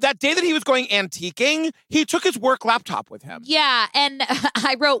gone. So that day that he was going antiquing, he took his work laptop with him. Yeah. And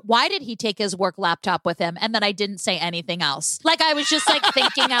I wrote, why did he take his work laptop with him? And then I didn't say anything else. Like, I was just like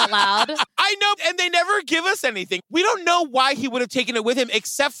thinking out loud. I know. And they never give us anything. We don't know why he would have taken it with him,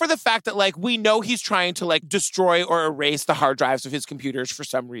 except for the fact that like, we know he's trying to like destroy or erase the hard drives of his computers for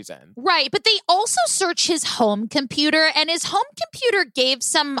some reason. Right. But they also search his home computer, and his home computer gave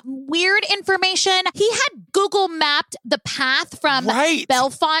some weird information. He had Google mapped the path from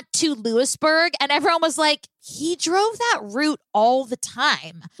Bellefonte to Lewisburg, and everyone was like, he drove that route all the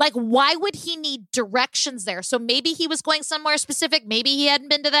time. Like, why would he need directions there? So maybe he was going somewhere specific. Maybe he hadn't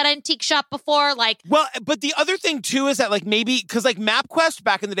been to that antique shop before. Like, well, but the other thing too is that like maybe because like MapQuest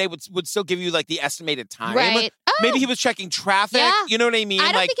back in the day would still give you like the estimated time. Right. Maybe he was checking traffic. Yeah. You know what I mean?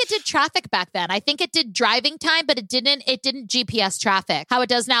 I don't think it did traffic back then. I think it did driving time, but it didn't GPS traffic how it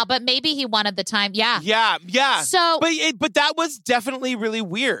does now. But maybe he wanted the time. Yeah. Yeah. So, but that was definitely really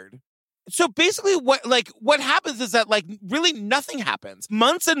weird. So basically what happens is that like really nothing happens.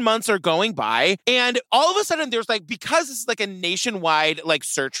 Months and months are going by and all of a sudden there's like, because it's like a nationwide like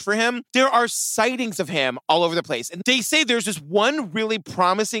search for him, there are sightings of him all over the place. And they say there's this one really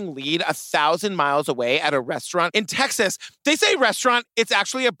promising lead 1,000 miles away at a restaurant in Texas. They say restaurant, it's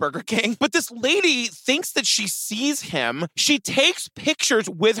actually a Burger King. But this lady thinks that she sees him. She takes pictures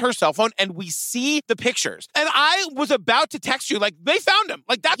with her cell phone and we see the pictures. And I was about to text you like, they found him.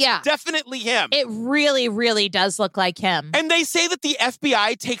 Like that's definitely definitely him. It really, really does look like him. And they say that the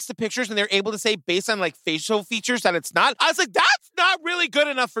FBI takes the pictures and they're able to say based on like facial features that it's not. I was like, that's not really good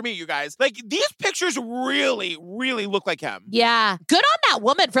enough for me, you guys. Like these pictures really, really look like him. Yeah. Good on that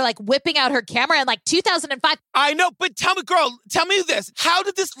woman for like whipping out her camera in like 2005. I know, but tell me this. How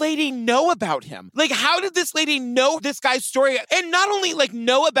did this lady know about him? Like, how did this lady know this guy's story? And not only like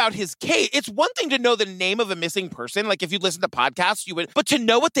know about his case, it's one thing to know the name of a missing person. Like if you listen to podcasts, you would, but to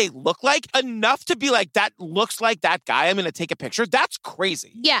know what they look like enough to be like, that looks like that guy, I'm going to take a picture. That's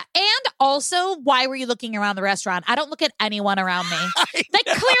crazy. Yeah. And also, why were you looking around the restaurant? I don't look at anyone around me. Like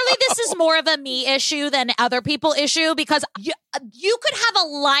clearly this is more of a me issue than other people issue because you could have a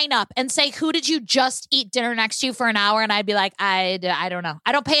lineup and say, who did you just eat dinner next to for an hour? And I'd be like, I don't know.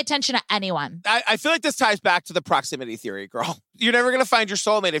 I don't pay attention to anyone. I feel like this ties back to the proximity theory, girl. You're never going to find your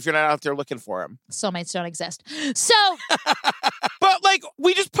soulmate if you're not out there looking for him. Soulmates don't exist. So, but like,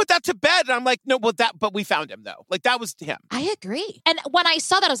 we just put that to bed. And I'm like, no, but we found him though. Like that was him. I agree. And when I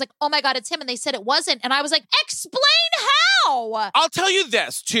saw that, I was like, oh my God, it's him. And they said it wasn't. And I was like, explain how. I'll tell you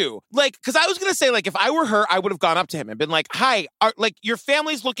this too. Like, cause I was going to say like, if I were her, I would have gone up to him and been like, hi, like your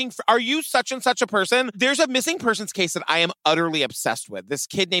family's looking for, are you such and such a person? There's a missing persons case that I am utterly obsessed with. This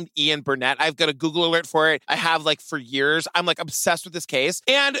kid named Ian Burnett. I've got a Google alert for it. I have like for years. I'm like obsessed with this case.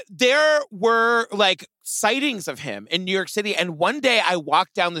 And there were like sightings of him in New York City. And one day I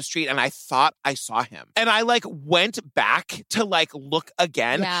walked down the street and I thought I saw him. And I like went back to like look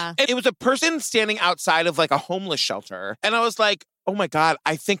again. Yeah. And it was a person standing outside of like a homeless shelter. And I was like, oh my God,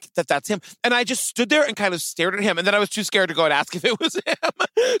 I think that's him. And I just stood there and kind of stared at him. And then I was too scared to go and ask if it was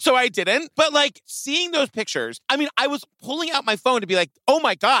him. So I didn't. But like seeing those pictures, I mean, I was pulling out my phone to be like, oh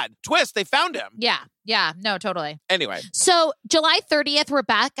my God, twist, they found him. Yeah. Yeah, no, totally. Anyway. So July 30th, we're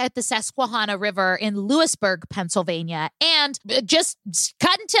back at the Susquehanna River in Lewisburg, Pennsylvania. And just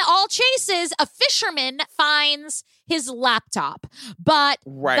cutting to all chases, a fisherman finds his laptop. But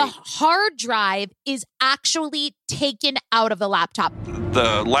the hard drive is actually taken out of the laptop.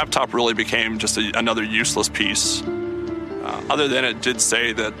 The laptop really became just another useless piece. Other than it did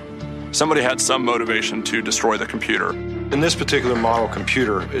say that somebody had some motivation to destroy the computer. In this particular model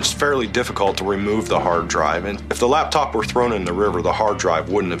computer, it's fairly difficult to remove the hard drive. And if the laptop were thrown in the river, the hard drive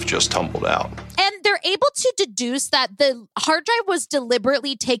wouldn't have just tumbled out. And they're able to deduce that the hard drive was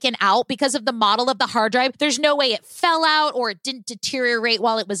deliberately taken out because of the model of the hard drive. There's no way it fell out or it didn't deteriorate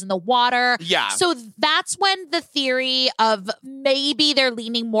while it was in the water. Yeah. So that's when the theory of maybe they're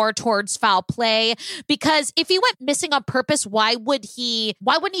leaning more towards foul play, because if he went missing on purpose, why wouldn't he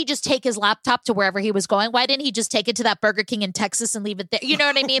just take his laptop to wherever he was going? Why didn't he just take it to that Burger King in Texas and leave it there? You know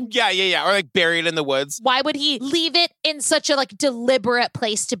what I mean? Yeah. Or like buried in the woods. Why would he leave it in such a like deliberate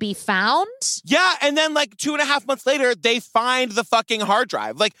place to be found? Yeah. And then like 2.5 months later, they find the fucking hard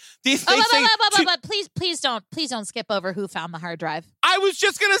drive. Like these things. But please don't skip over who found the hard drive. I was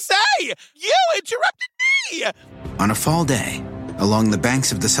just going to say, you interrupted me. On a fall day, along the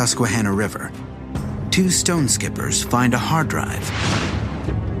banks of the Susquehanna River, 2 stone skippers find a hard drive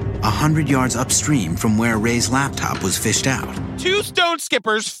 100 yards upstream from where Ray's laptop was fished out. 2 stone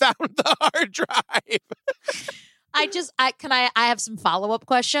skippers found the hard drive. I have some follow-up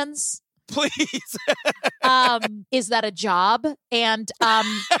questions. Please. Is that a job? And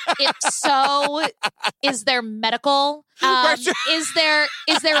if so, is there medical? Is there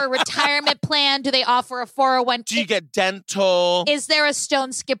a retirement plan? Do they offer a 401k? Do you get dental? Is there a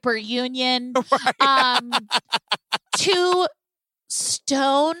stone skipper union? Right. 2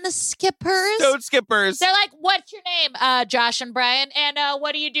 stone skippers. They're like, "What's your name?" Josh and Brian. And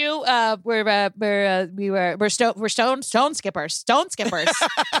what do you do? We're stone skippers. Stone skippers.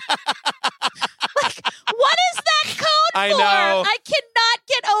 Like, what is that code I for? know. I cannot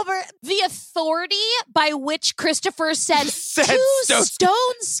get over the authority by which Christopher said 2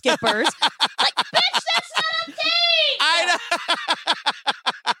 stone skippers. Like, bitch, that's not a thing. I know.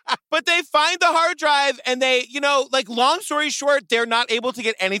 But they find the hard drive and they, like long story short, they're not able to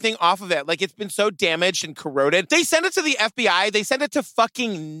get anything off of it. Like it's been so damaged and corroded. They send it to the FBI. They send it to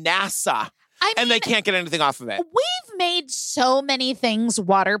fucking NASA. And they can't get anything off of it. We've made so many things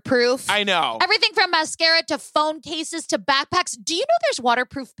waterproof. I know. Everything from mascara to phone cases to backpacks. Do you know there's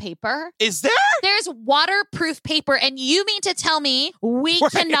waterproof paper? Is there? There's waterproof paper. And you mean to tell me we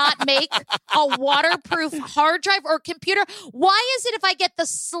cannot make a waterproof hard drive or computer? Why is it if I get the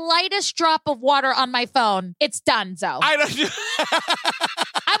slightest drop of water on my phone, it's done, Zoe? I don't.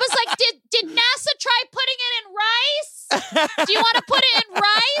 I was like, did NASA try putting it in rice? Do you want to put it in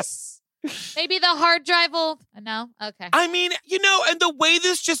rice? Maybe they'll a hard drive will... No? Okay. I mean, and the way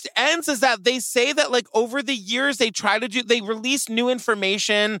this just ends is that they say that like over the years they released new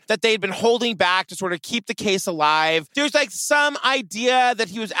information that they had been holding back to sort of keep the case alive. There's like some idea that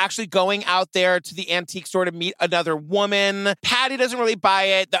he was actually going out there to the antique store to meet another woman. Patty doesn't really buy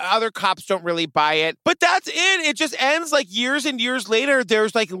it. The other cops don't really buy it. But that's it. It just ends like years and years later.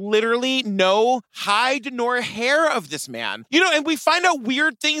 There's like literally no hide nor hair of this man. And we find out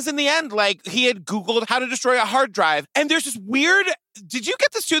weird things in the end. Like he had Googled how to destroy a hard drive. And there's this weird... Did you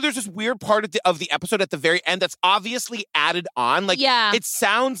get this too? There's this weird part of the episode at the very end that's obviously added on. Like, yeah. It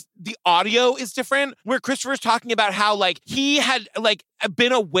sounds, the audio is different, where Christopher's talking about how, like, he had, like,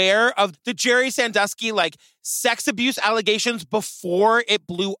 been aware of the Jerry Sandusky, like, sex abuse allegations before it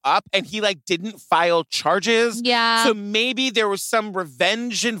blew up, and he, like, didn't file charges. Yeah. So maybe there was some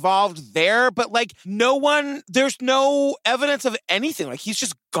revenge involved there, but, like, there's no evidence of anything. Like, he's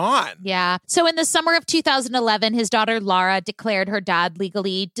just gone. Yeah. So in the summer of 2011, his daughter Laura declared her dad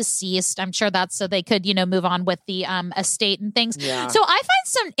legally deceased. I'm sure that's so they could, move on with the estate and things. Yeah. So I find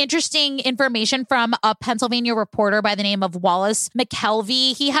some interesting information from a Pennsylvania reporter by the name of Wallace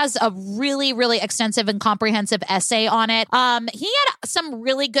McKelvey. He has a really, really extensive and comprehensive essay on it. He had some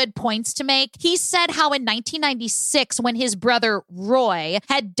really good points to make. He said how in 1996, when his brother Roy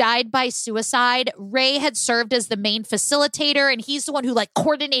had died by suicide, Ray had served as the main facilitator, and he's the one who like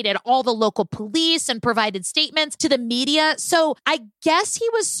coordinated all the local police and provided statements to the media. So I guess he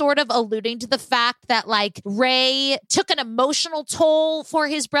was sort of alluding to the fact that like Ray took an emotional toll for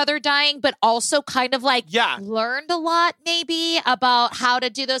his brother dying, but also kind of like learned a lot maybe about how to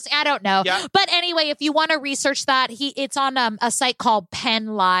do those. I don't know. Yeah. But anyway, if you want to research that, it's on a site called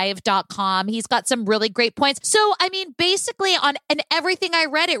penlive.com. He's got some really great points. So, I mean, basically on everything I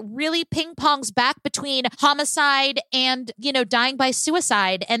read, it really ping-pongs back between homicide and, dying by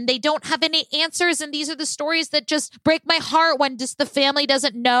suicide. And they don't have any answers. And these are the stories that just break my heart when just the family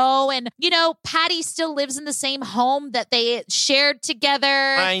doesn't know. And, Patty still lives in the same home that they shared together.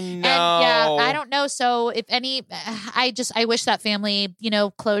 I know. And I don't know. So if any, I wish that family,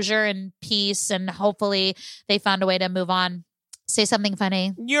 closure and peace, and hopefully they found a way to move on. Say something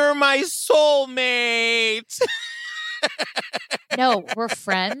funny. You're my soulmate. No, we're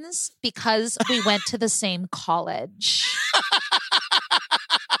friends because we went to the same college.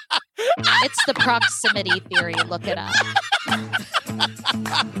 It's the proximity theory. Look it up.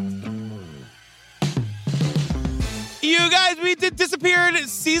 You guys, we did Disappeared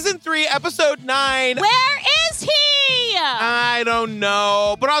season 3, episode 9. Where is he? I don't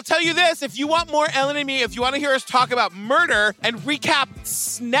know. But I'll tell you this. If you want more Ellen and me, if you want to hear us talk about murder and recap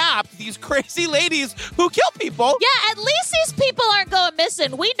Snap, these crazy ladies who kill people. Yeah, at least these people aren't going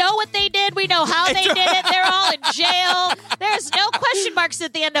missing. We know what they did. We know how they did it. They're all in jail. There's no question marks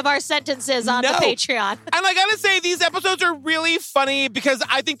at the end of our sentences on the Patreon. And I gotta say, these episodes are really funny because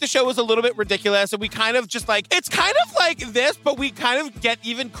I think the show is a little bit ridiculous, and we kind of just like, it's kind of like this, but we kind of get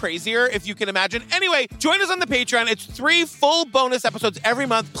even crazier, if you can imagine. Anyway, join us on the Patreon. It's 3 full bonus episodes every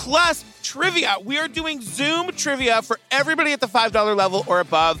month, plus trivia. We are doing Zoom trivia for everybody at the $5 level or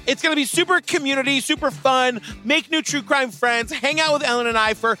above. It's going to be super community, super fun, make new true crime friends, hang out with Ellen and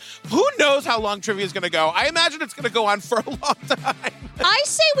I for who knows how long trivia is going to go. I imagine it's going to go on for a long time. I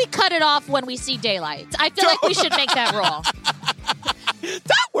say we cut it off when we see daylight. I feel like we should make that rule.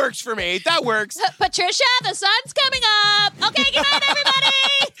 That works for me. That works. Patricia, the sun's coming up. Okay, good night, everybody.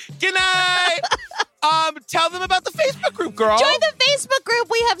 Good night. Tell them about the Facebook group, girl. Join the Facebook group.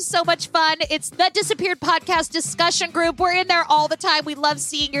 We have so much fun. It's the Disappeared Podcast discussion group. We're in there all the time. We love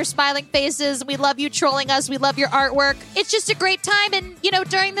seeing your smiling faces. We love you trolling us. We love your artwork. It's just a great time. And,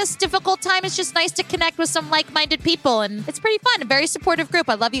 during this difficult time, it's just nice to connect with some like-minded people. And it's pretty fun. A very supportive group.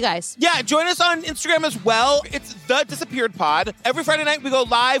 I love you guys. Yeah, join us on Instagram as well. It's the Disappeared Pod. Every Friday night we go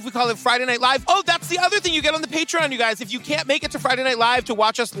live. We call it Friday Night Live. Oh, that's the other thing you get on the Patreon, you guys. If you can't make it to Friday Night Live to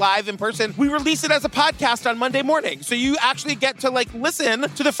watch us live in person, we release it as a podcast on Monday morning. So you actually get to listen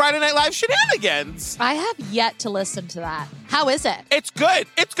to the Friday Night Live shenanigans. I have yet to listen to that. How is it? It's good.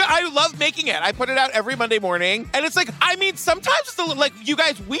 It's good. I love making it. I put it out every Monday morning. And it's sometimes you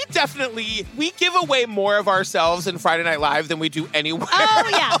guys, we give away more of ourselves in Friday Night Live than we do anywhere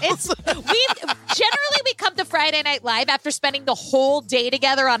else. Generally we come to Friday Night Live after spending the whole day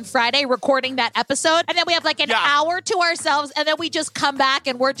together on Friday recording that episode. And then we have an hour to ourselves, and then we just come back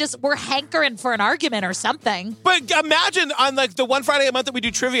and we're hankering for an argument or something. But imagine on the one Friday a month that we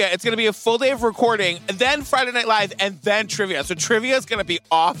do trivia, it's going to be a full day of recording, then Friday Night Live, and then trivia. So trivia is going to be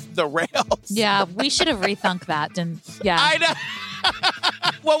off the rails. Yeah, we should have rethunk that. I know.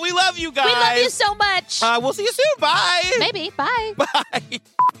 Well, we love you guys. We love you so much. We'll see you soon. Bye. Maybe. Bye. Bye.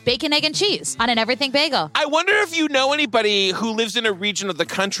 bacon, egg, and cheese on an everything bagel. I wonder if you know anybody who lives in a region of the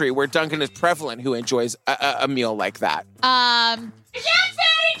country where Dunkin' is prevalent who enjoys a meal like that. Is that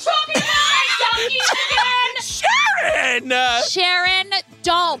Fanny talking about Dunkies again? Sharon! Sharon,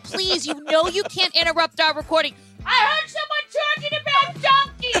 don't. Please, you know you can't interrupt our recording. I heard someone talking about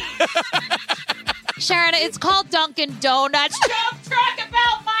Dunkies. Sharon, it's called Dunkin' Donuts. Don't talk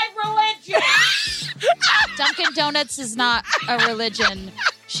about my religion. Dunkin' Donuts is not a religion,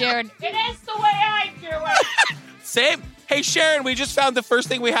 Sharon. It is the way I do it. Same. Hey, Sharon, we just found the first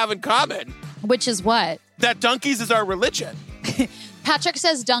thing we have in common. Which is what? That donkeys is our religion. Patrick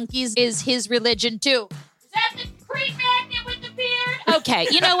says donkeys is his religion, too. Is that the creep magnet with the beard? Okay,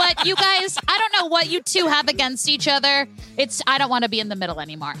 you know what, you guys, I don't know what you two have against each other. I don't want to be in the middle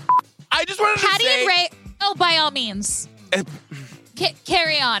anymore. I just wanted to Patty say... and Ray, by all means.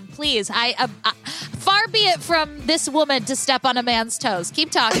 Carry on, please. Far be it from this woman to step on a man's toes.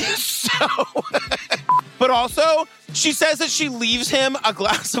 Keep talking. But also, she says that she leaves him a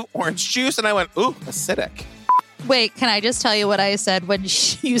glass of orange juice, and I went, ooh, acidic. Wait, can I just tell you what I said when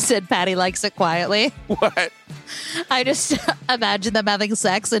you said Patty likes it quietly? What? I just imagine them having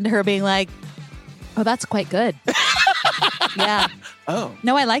sex and her being like, oh, that's quite good. Yeah. Oh.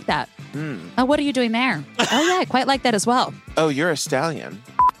 No, I like that. Oh, what are you doing there? Oh, yeah, I quite like that as well. Oh, you're a stallion.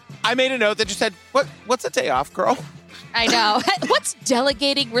 I made a note that just said, what's a day off, girl? I know. What's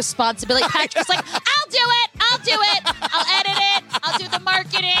delegating responsibility? Patrick's like, I'll do it. I'll edit it. I'll do the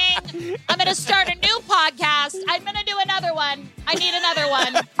marketing. I'm going to start a new podcast. I'm going to do another one. I need another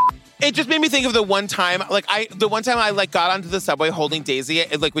one. It just made me think of the one time I got onto the subway holding Daisy,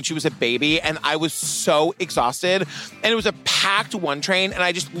 like when she was a baby, and I was so exhausted. And it was a packed one train, and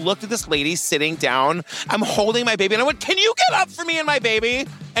I just looked at this lady sitting down. I'm holding my baby, and I went, "Can you get up for me and my baby?"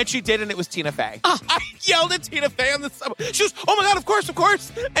 And she did, and it was Tina Fey. Oh. I yelled at Tina Fey on the subway. She goes, "Oh my God, of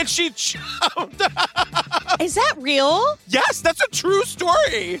course." And she jumped. Is that real? Yes, that's a true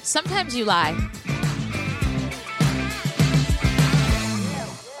story. Sometimes you lie.